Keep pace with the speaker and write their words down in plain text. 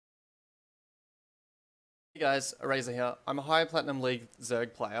Hey guys, Erayzah here. I'm a high Platinum League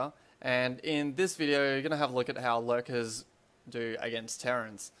Zerg player, and in this video you're going to have a look at how Lurkers do against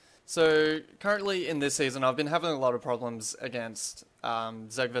Terrans. So currently in this season I've been having a lot of problems against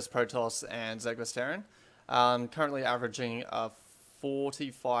Zerg vs Protoss and Zerg vs Terran. Currently averaging a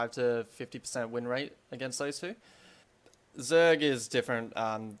 45 to 50% win rate against those two. Zerg is different,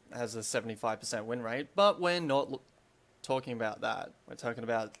 has a 75% win rate, but we're not talking about that. We're talking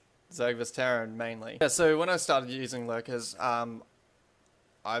about Zerg vs Terran mainly. Yeah, so when I started using Lurkers,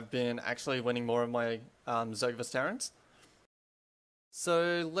 I've been actually winning more of my Zerg vs Terrans.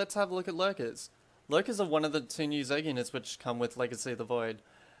 So let's have a look at Lurkers. Lurkers are one of the two new Zerg units which come with Legacy of the Void.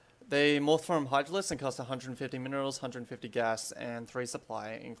 They morph from Hydralisks and cost 150 minerals, 150 gas, and 3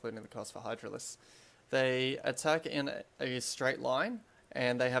 supply, including the cost for Hydralisks. They attack in a straight line,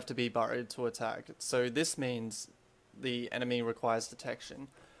 and they have to be burrowed to attack. So this means the enemy requires detection.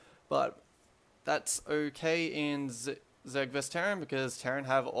 But that's okay in Zerg vs Terran because Terran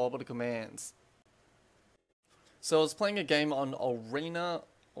have orbital commands. So I was playing a game on Arena,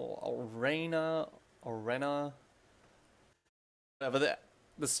 whatever,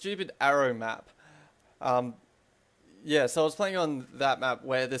 the stupid arrow map. Yeah, so I was playing on that map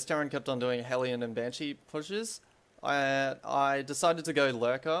where this Terran kept on doing Hellion and Banshee pushes. I decided to go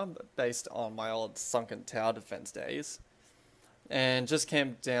Lurker based on my old sunken tower defense days, and just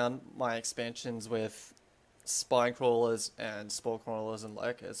camped down my expansions with spine crawlers and spore crawlers and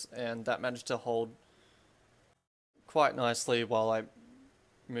Lurkers, and that managed to hold quite nicely while I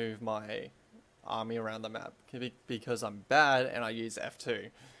move my army around the map, because I'm bad and I use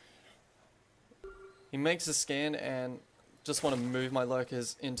F2. He makes a scan and just want to move my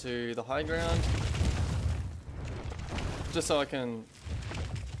Lurkers into the high ground, just so I can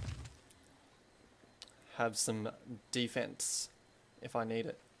have some defense if I need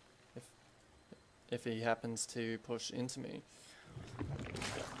it, if he happens to push into me.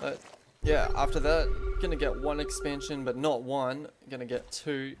 But yeah, after that, gonna get 1 expansion, but not 1, gonna get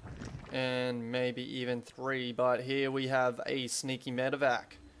 2 and maybe even 3, but here we have a sneaky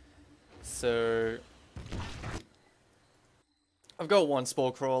medevac. So I've got 1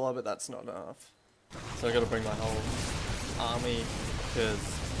 spore crawler, but that's not enough. So I gotta bring my whole army because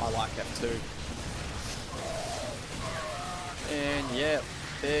I like F2. And yeah,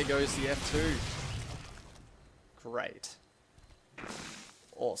 there goes the F2. Great.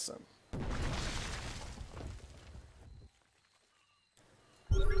 Awesome.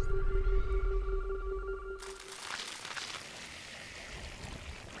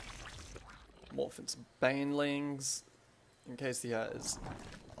 Morphin's Banelings, in case he has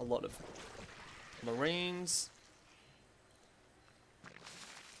a lot of Marines.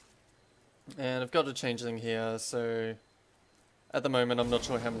 And I've got a changeling here, so at the moment I'm not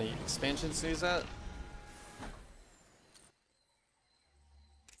sure how many expansions he's at.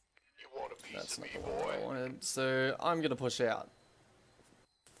 That's not the one I wanted. So I'm going to push out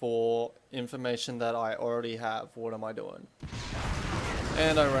for information that I already have. What am I doing?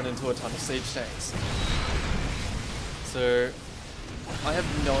 And I run into a ton of siege tanks. So I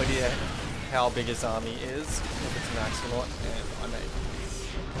have no idea how big his army is, if it's max or not, and I made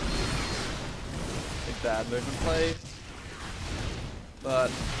a bad movement play.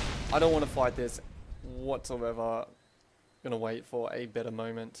 But I don't want to fight this whatsoever. Gonna wait for a better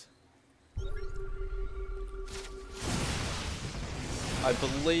moment. I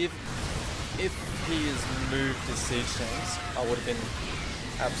believe if he has moved his siege tanks, I would have been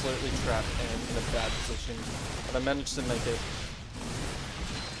absolutely trapped and in a bad position. But I managed to make it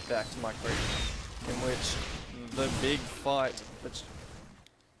back to my creep, in which the big fight, which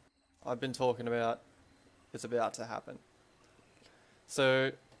I've been talking about, is about to happen.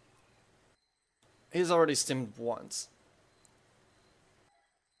 So he's already stimmed once,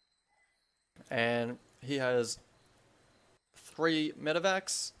 and he has 3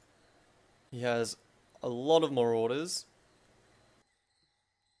 medevacs. He has a lot of marauders,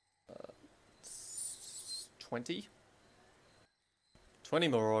 20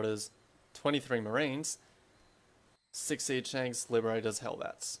 marauders, 23 marines, 6 siege tanks, liberators,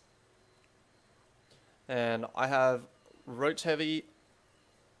 hellbats, and I have roach heavy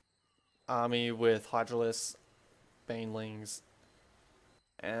army with Hydralisks, Banelings,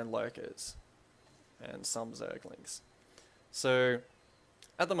 and Lurkers, and some Zerglings. So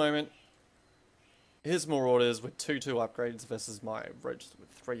at the moment, his Marauders with 2/2 upgrades versus my Roaches with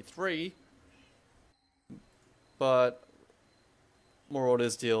 3/3, but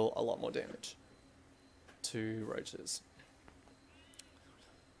Marauders deal a lot more damage to Roaches.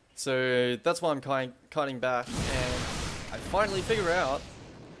 So that's why I'm cutting back, and I finally figure out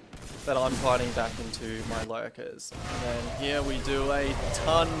that I'm fighting back into my Lurkers. And then here we do a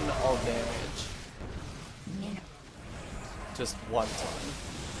ton of damage. Just 1 ton.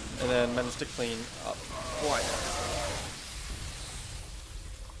 And then managed to clean up quite a bit.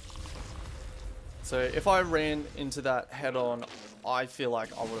 So if I ran into that head on, I feel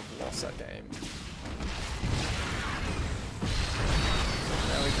like I would have lost that game.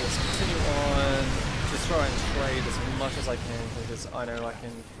 Now we just continue on, just try and trade as much as I can because I know I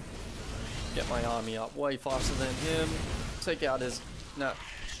can get my army up way faster than him, take out his, not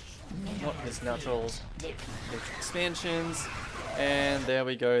his naturals, his expansions, and there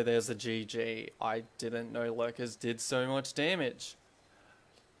we go, there's a GG. I didn't know Lurkers did so much damage.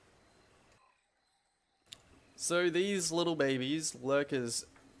 So these little babies, Lurkers,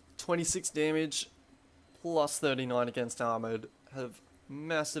 26 damage plus 39 against armored, have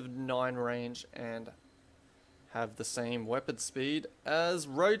massive 9 range and have the same weapon speed as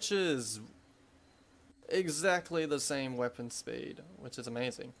roaches. Exactly the same weapon speed, which is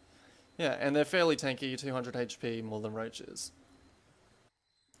amazing. Yeah, and they're fairly tanky, 200 HP more than roaches.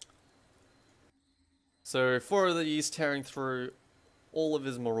 So 4 of these tearing through all of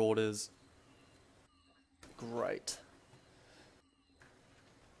his marauders. Great.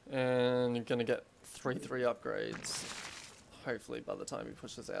 And you're gonna get 3/3 upgrades, hopefully by the time he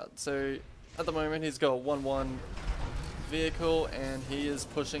pushes out. So at the moment he's got a 1/1 vehicle and he is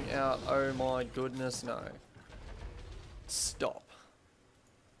pushing out, oh my goodness, no. Stop.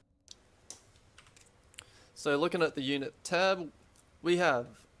 So looking at the unit tab, we have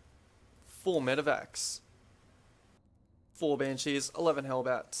 4 medevacs, 4 banshees, 11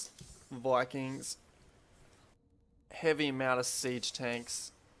 hellbats, Vikings, heavy amount of siege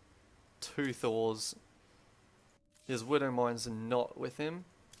tanks, 2 Thors. His Widow Mines are not with him,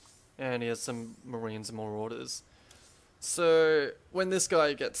 and he has some Marines and Marauders. So when this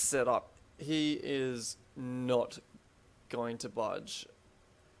guy gets set up, he is not going to budge.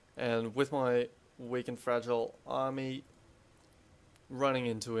 And with my weak and fragile army running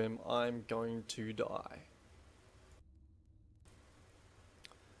into him, I'm going to die.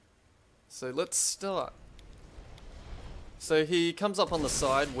 So let's start. So he comes up on the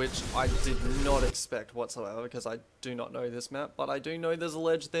side, which I did not expect whatsoever because I do not know this map, but I do know there's a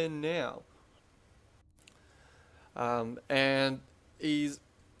ledge there now. And he's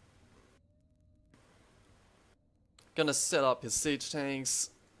gonna set up his siege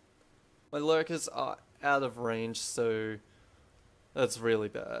tanks. My Lurkers are out of range, so that's really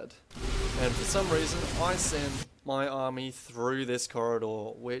bad. And for some reason, I send my army through this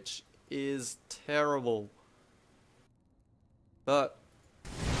corridor, which is terrible. But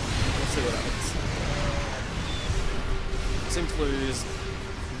we'll see what happens. Seem to lose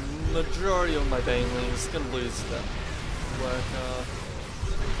majority of my banelings. Gonna lose that Lurker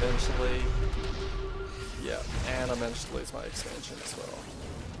eventually. Yeah, and I managed to lose my expansion as well.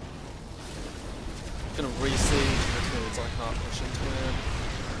 Gonna re-siege, which means I can't push into him.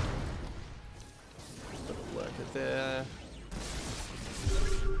 Got a Lurker there.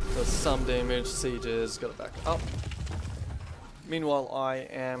 Does some damage, sieges, gotta back up. Meanwhile, I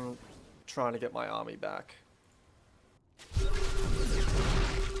am trying to get my army back.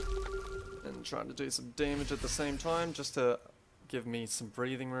 And trying to do some damage at the same time, just to give me some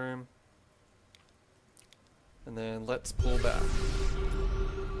breathing room. And then let's pull back.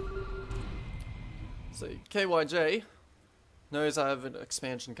 So KYJ knows I have an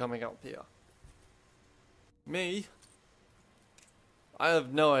expansion coming up here. Me, I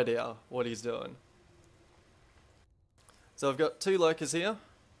have no idea what he's doing. So I've got 2 Lurkers here.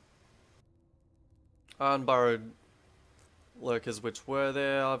 Unburrowed Lurkers which were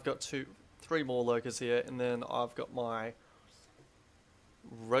there. I've got 3 more Lurkers here, and then I've got my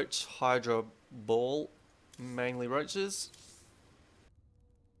Roach Hydra Ball, mainly roaches.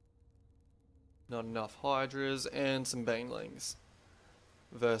 Not enough Hydras, and some Banelings.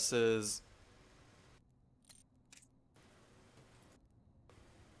 Versus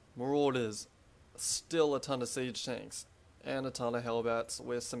Marauders, still a ton of siege tanks. And a ton of Hellbats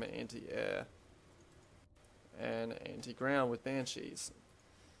with some anti-air and anti-ground with Banshees.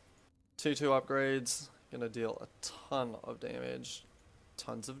 2/2 upgrades, gonna deal a ton of damage.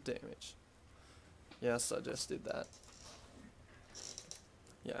 Tons of damage. Yes, I just did that.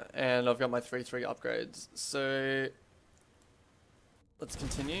 Yeah, and I've got my 3/3 upgrades. So let's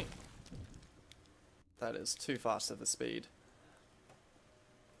continue. That is too fast of a speed.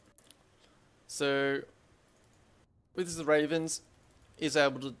 So with the Ravens, is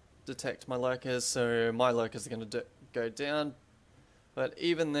able to detect my Lurkers, so my Lurkers are going to go down. But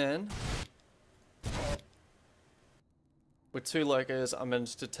even then, With 2 Lurkers, I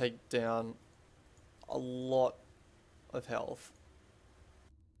managed to take down a lot of health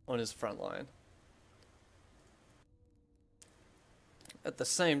on his front line. At the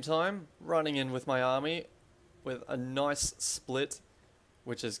same time, running in with my army with a nice split,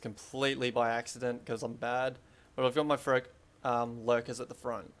 which is completely by accident because I'm bad. But I've got my Lurkers at the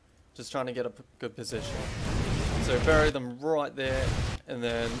front, just trying to get a good position. So bury them right there and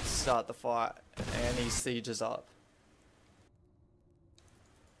then start the fight, and he sieges up.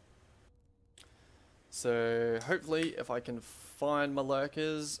 So hopefully if I can find my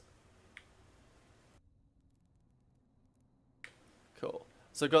Lurkers. Cool.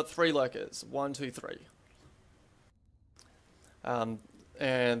 So I've got 3 Lurkers. 1, 2, 3.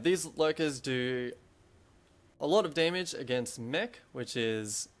 And these Lurkers do a lot of damage against mech, which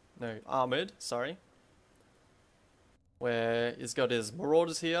is, no, armored, sorry. Where he's got his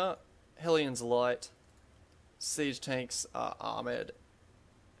marauders here, Hellions light, siege tanks are armored,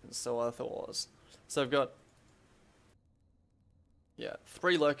 and so are Thors. So I've got, yeah,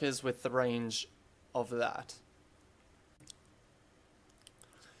 3 Lurkers with the range of that.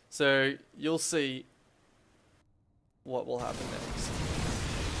 So you'll see what will happen next.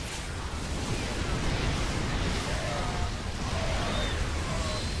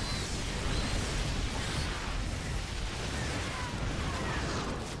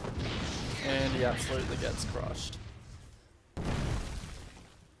 And he absolutely gets crushed.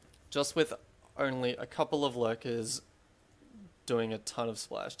 Just with only a couple of Lurkers doing a ton of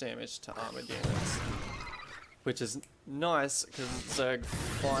splash damage to armored units. Which is nice, because Zerg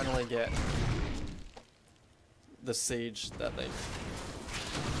finally get the siege that they...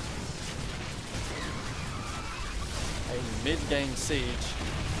 A mid-game siege.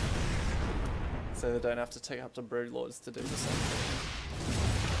 So they don't have to take up to Broodlords to do the same thing.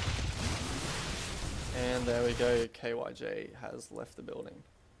 And there we go, KYJ has left the building.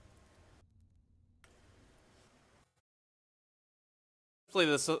 Hopefully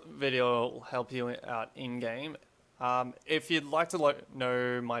this video will help you out in-game. If you'd like to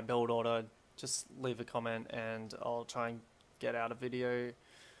know my build order, just leave a comment and I'll try and get out a video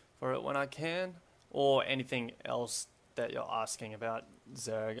for it when I can. Or anything else that you're asking about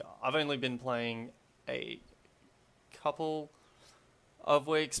Zerg. I've only been playing a couple of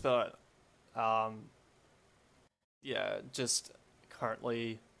weeks, but yeah, just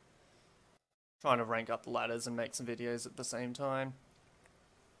currently trying to rank up the ladders and make some videos at the same time.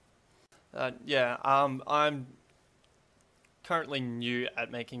 I'm currently new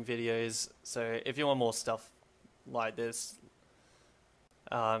at making videos, so if you want more stuff like this,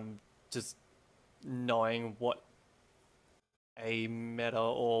 just knowing what a meta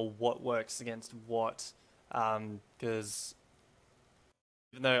or what works against what, because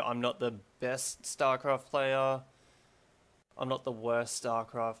even though I'm not the best StarCraft player, I'm not the worst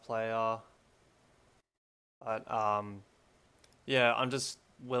StarCraft player, but yeah, I'm just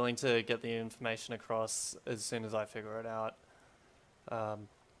willing to get the information across as soon as I figure it out.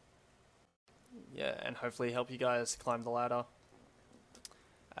 Yeah, and hopefully help you guys climb the ladder,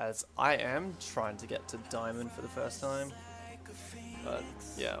 as I am trying to get to Diamond for the first time. But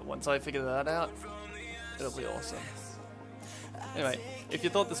yeah, once I figure that out, it'll be awesome. Anyway, if you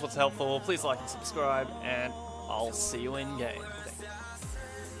thought this was helpful, please like and subscribe, and I'll see you in game.